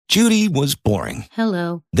Judy was boring.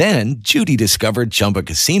 Hello. Then Judy discovered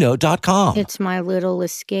ChumbaCasino.com. It's my little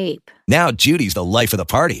escape. Now Judy's the life of the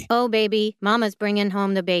party. Oh, baby, mama's bringing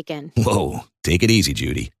home the bacon. Whoa, take it easy,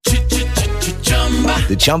 Judy.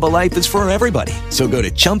 The Chumba life is for everybody. So go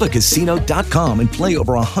to ChumbaCasino.com and play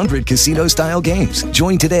over 100 casino-style games.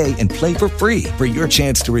 Join today and play for free for your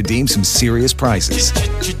chance to redeem some serious prizes.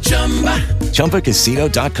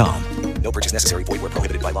 ChumbaCasino.com. No purchase necessary. Void where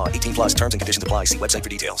prohibited by law. 18 plus terms and conditions apply. See website for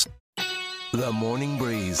details. The Morning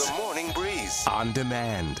Breeze. The Morning Breeze. On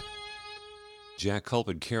demand. Jack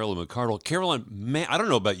Culp, Carolyn McCardle. Carolyn, man, I don't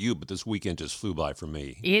know about you, but this weekend just flew by for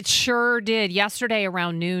me. It sure did. Yesterday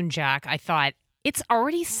around noon, Jack, I thought, it's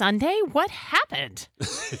already Sunday? What happened?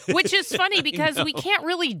 Which is funny because we can't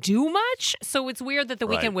really do much, so it's weird that the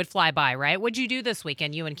weekend would fly by, right? What'd you do this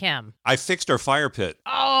weekend, you and Kim? I fixed our fire pit.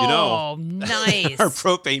 Oh, nice. Our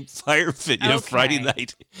propane fire pit, Friday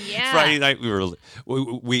night. Yeah. Friday night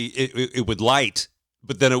it would light,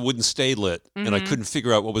 but then it wouldn't stay lit, and I couldn't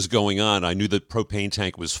figure out what was going on. I knew the propane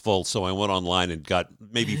tank was full, so I went online and got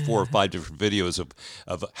maybe 4 or 5 different videos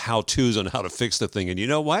of how-tos on how to fix the thing. And you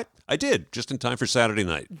know what? I did, just in time for Saturday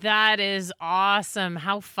night. That is awesome.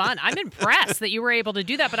 How fun. I'm impressed that you were able to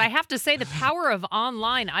do that. But I have to say, the power of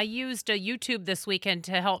online, I used YouTube this weekend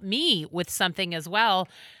to help me with something as well.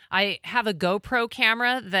 I have a GoPro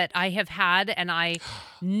camera that I have had, and I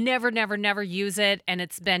never use it, and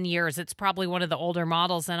it's been years. It's probably one of the older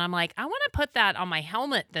models, and I'm like, I want to put that on my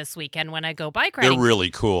helmet this weekend when I go bike riding. They're really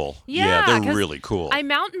cool. Yeah, they're really cool. I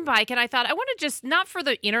mountain bike, and I thought, I want to just, not for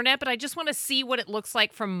the internet, but I just want to see what it looks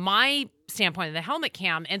like from my standpoint of the helmet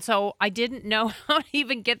cam. And so I didn't know how to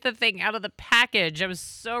even get the thing out of the package. It was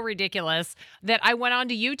so ridiculous that I went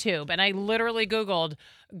onto YouTube and I literally Googled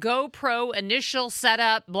GoPro initial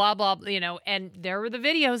setup, blah, blah, and there were the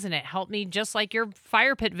videos, and it helped me just like your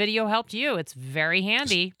fire pit video helped you. It's very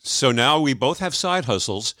handy. So now we both have side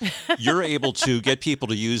hustles. You're able to get people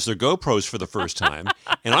to use their GoPros for the first time,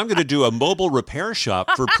 and I'm going to do a mobile repair shop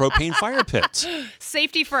for propane fire pits.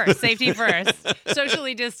 Safety first.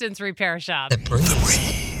 Socially distanced repair shop. The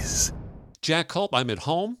Breeze. Jack Culp, I'm at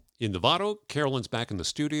home in Novato. Carolyn's back in the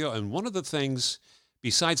studio, and one of the things,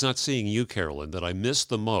 besides not seeing you, Carolyn, that I miss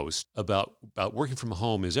the most about working from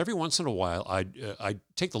home is every once in a while I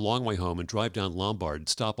take the long way home and drive down Lombard,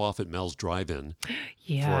 stop off at Mel's Drive-In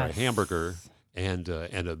for a hamburger and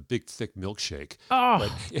a big thick milkshake.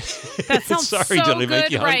 Oh, that sounds sorry, so did I make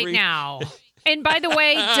good you right hungry? now. And by the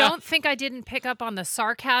way, don't think I didn't pick up on the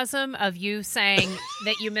sarcasm of you saying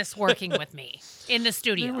that you miss working with me in the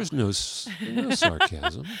studio. There was no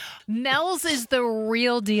sarcasm. Mel's is the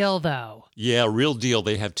real deal, though. Yeah, real deal.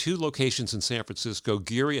 They have 2 locations in San Francisco,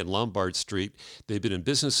 Geary and Lombard Street. They've been in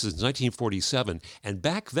business since 1947. And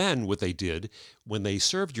back then, what they did, when they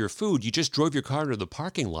served your food, you just drove your car into the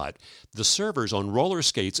parking lot. The servers on roller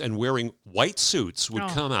skates and wearing white suits would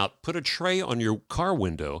come out, put a tray on your car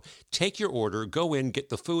window, take your order, go in, get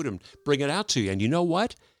the food, and bring it out to you. And you know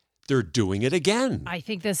what? They're doing it again. I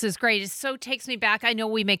think this is great. It so takes me back. I know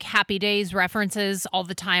we make Happy Days references all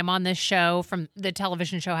the time on this show from the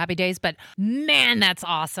television show Happy Days, but man, that's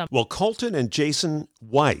awesome. Well, Colton and Jason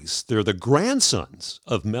Weiss, they're the grandsons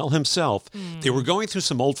of Mel himself. They were going through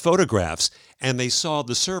some old photographs, and they saw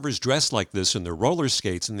the servers dressed like this in their roller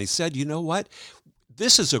skates, and they said, you know what?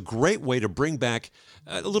 This is a great way to bring back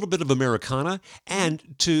a little bit of Americana and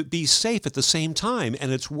to be safe at the same time,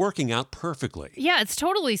 and it's working out perfectly. Yeah, it's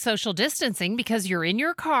totally social distancing because you're in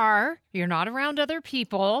your car, you're not around other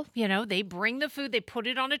people, they bring the food, they put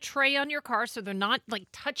it on a tray on your car so they're not like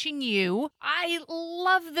touching you. I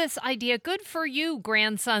love this idea. Good for you,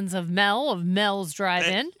 grandsons of Mel's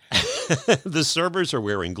Drive-In. The servers are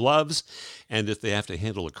wearing gloves, and if they have to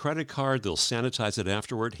handle a credit card, they'll sanitize it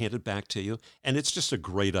afterward, hand it back to you, and it's just a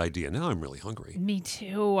great idea. Now I'm really hungry. Me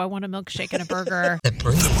too. I want a milkshake and a burger. The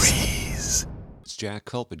Breeze. It's Jack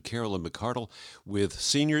Culp and Carolyn McCardle with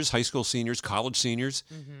seniors, high school seniors, college seniors,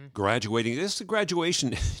 graduating. This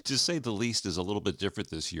graduation, to say the least, is a little bit different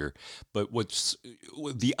this year. But what's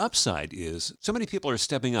the upside is so many people are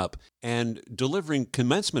stepping up and delivering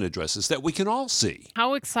commencement addresses that we can all see.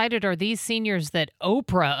 How excited are these seniors that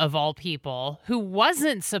Oprah, of all people, who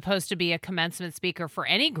wasn't supposed to be a commencement speaker for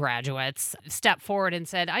any graduates, stepped forward and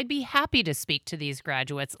said, I'd be happy to speak to these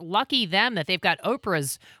graduates. Lucky them that they've got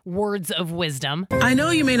Oprah's words of wisdom. I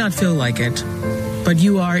know you may not feel like it, but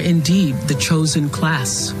you are indeed the chosen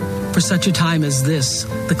class for such a time as this,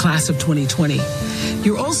 the class of 2020.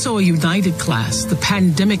 You're also a united class, the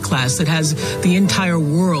pandemic class that has the entire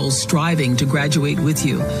world striving to graduate with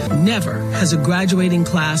you. Never has a graduating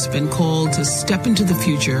class been called to step into the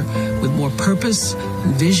future with more purpose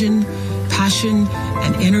and vision passion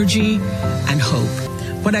and energy and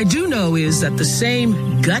hope. What I do know is that the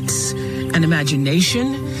same guts and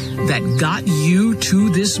imagination that got you to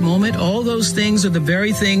this moment, all those things are the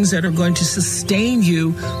very things that are going to sustain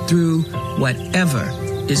you through whatever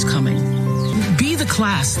is coming. Be the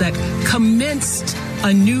class that commenced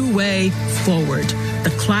a new way forward,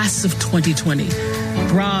 the class of 2020.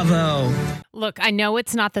 Bravo. Look, I know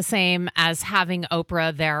it's not the same as having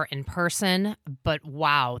Oprah there in person, but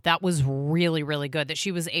wow, that was really, really good that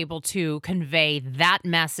she was able to convey that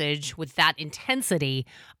message with that intensity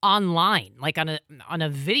online, like on a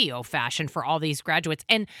video fashion for all these graduates.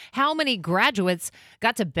 And how many graduates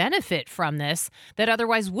got to benefit from this that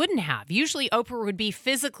otherwise wouldn't have? Usually Oprah would be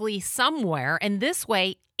physically somewhere, and this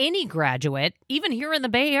way, any graduate, even here in the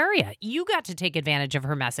Bay Area, you got to take advantage of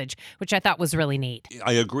her message, which I thought was really neat.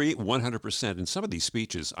 I agree 100%. In some of these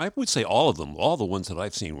speeches, I would say all of them, all the ones that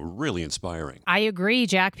I've seen were really inspiring. I agree,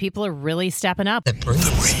 Jack. People are really stepping up. The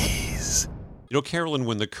Breeze. You know, Carolyn,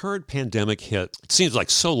 when the current pandemic hit, it seems like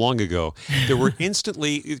so long ago, there were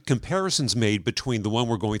instantly comparisons made between the one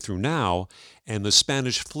we're going through now and the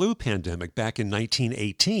Spanish flu pandemic back in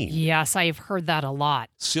 1918. Yes, I've heard that a lot.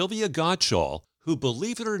 Sylvia Gottschall, who,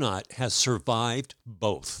 believe it or not, has survived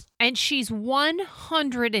both. And she's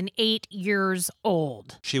 108 years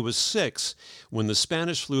old. She was 6 when the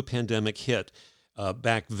Spanish flu pandemic hit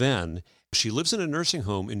back then. She lives in a nursing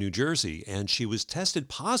home in New Jersey, and she was tested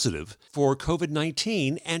positive for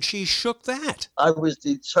COVID-19, and she shook that. I was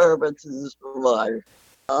determined to survive.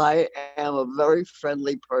 I am a very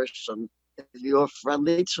friendly person. If you're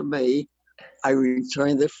friendly to me, I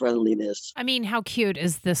return the friendliness. I mean, how cute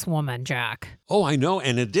is this woman, Jack? Oh, I know.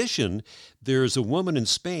 In addition, there's a woman in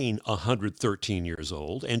Spain, 113 years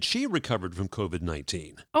old, and she recovered from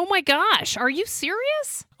COVID-19. Oh my gosh, are you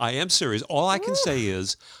serious? I am serious. All I can say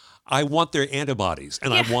is I want their antibodies,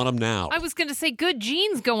 and I want them now. I was going to say good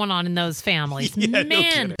genes going on in those families. Yeah,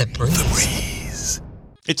 Man. no The Breeze.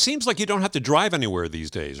 It seemes like you don't have to drive anywhere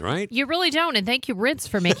these days, right? You really don't, and thank you, Ritz,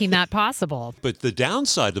 for making that possible. But the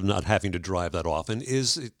downside of not having to drive that often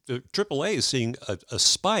is AAA is seeing a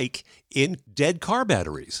spike in dead car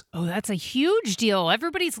batteries. Oh, that's a huge deal.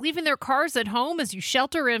 Everybody's leaving their cars at home as you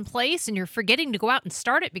shelter in place, and you're forgetting to go out and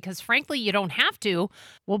start it because, frankly, you don't have to.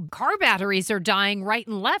 Well, car batteries are dying right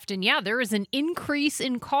and left, and yeah, there is an increase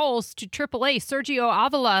in calls to AAA. Sergio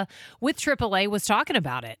Avila with AAA was talking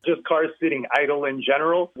about it. Just cars sitting idle in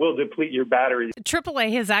general will deplete your batteries.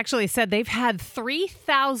 AAA has actually said they've had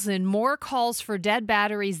 3,000 more calls for dead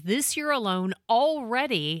batteries this year alone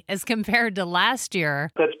already as compared to last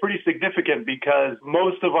year. That's pretty significant because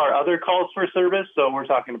most of our other calls for service, so we're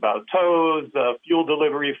talking about tows, fuel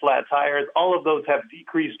delivery, flat tires, all of those have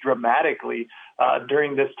decreased dramatically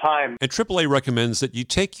during this time. And AAA recommends that you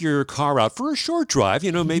take your car out for a short drive,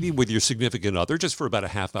 maybe with your significant other, just for about a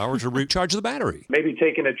half hour to recharge the battery. Maybe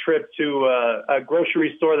taking a trip to a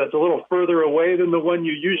grocery store that's a little further away than the one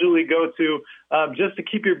you usually go to, just to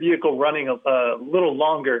keep your vehicle running a little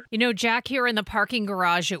longer. Jack, here in the parking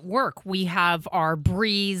garage at work, we have our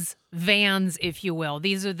Breeze vans, if you will.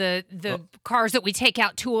 These are the cars that we take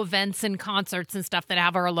out to events and concerts and stuff that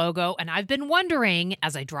have our logo. And I've been wondering,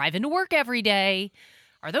 as I drive into work every day,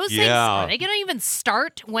 are those things, are they going to even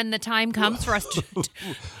start when the time comes for us to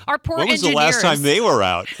our poor engineers? When was the last time they were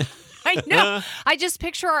out? I know. I just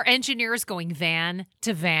picture our engineers going van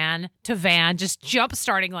to van to van, just jump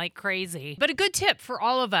starting like crazy. But a good tip for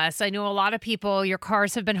all of us. I know a lot of people, your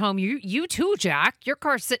cars have been home. You too, Jack. Your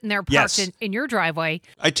car's sitting there parked in your driveway.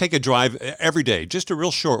 I take a drive every day, just a real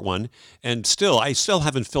short one. And I still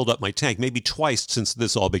haven't filled up my tank, maybe twice since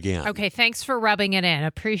this all began. Okay, thanks for rubbing it in.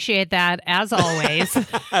 Appreciate that, as always.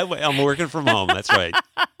 I'm working from home. That's right.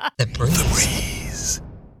 The Breeze.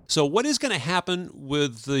 So what is going to happen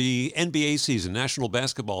with the NBA season, National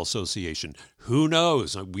Basketball Association? Who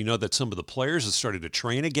knows? We know that some of the players have started to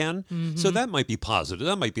train again, so that might be positive.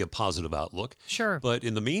 That might be a positive outlook. Sure. But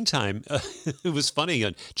in the meantime, it was funny.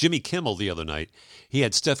 On Jimmy Kimmel the other night, he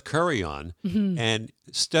had Steph Curry on, and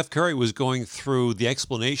Steph Curry was going through the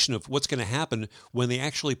explanation of what's going to happen when they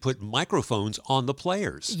actually put microphones on the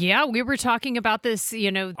players. Yeah, we were talking about this,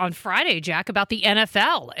 on Friday, Jack, about the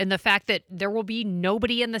NFL and the fact that there will be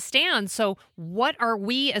nobody in the stands. So what are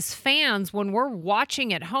we as fans when we're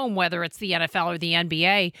watching at home, whether it's the NFL or the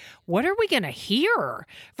NBA, what are we going to hear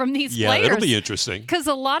from these players? Yeah, that'll be interesting. Because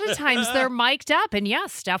a lot of times they're mic'd up. And yeah,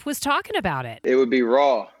 Steph was talking about it. It would be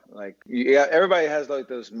raw. Everybody has like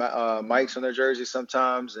those mics on their jerseys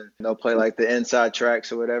sometimes, and they'll play like the inside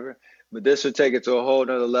tracks or whatever. But this would take it to a whole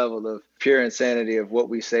nother level of pure insanity of what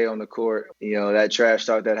we say on the court. That trash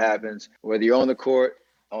talk that happens, whether you're on the court,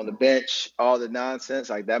 on the bench, all the nonsense,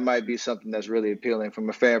 like that might be something that's really appealing from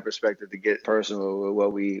a fan perspective to get personal with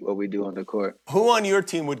what we do on the court. Who on your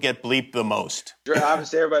team would get bleeped the most?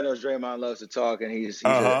 Obviously, everybody knows Draymond loves to talk, and he's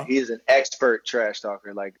an expert trash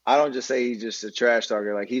talker. Like, I don't just say he's just a trash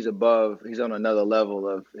talker. Like, he's on another level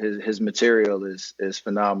of his material is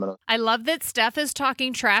phenomenal. I love that Steph is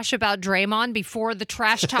talking trash about Draymond before the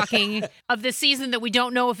trash talking of the season that we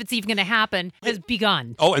don't know if it's even going to happen has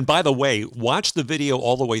begun. Oh, and by the way, watch the video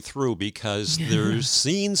all the way through because there's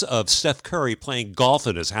scenes of Steph Curry playing golf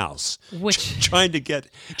in his house, trying to get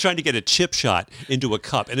a chip shot into a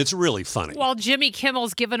cup, and it's really funny. While Jimmy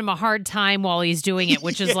Kimmel's giving him a hard time while he's doing it,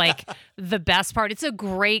 which is like the best part. It's a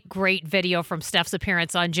great, great video from Steph's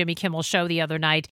appearance on Jimmy Kimmel's show the other night.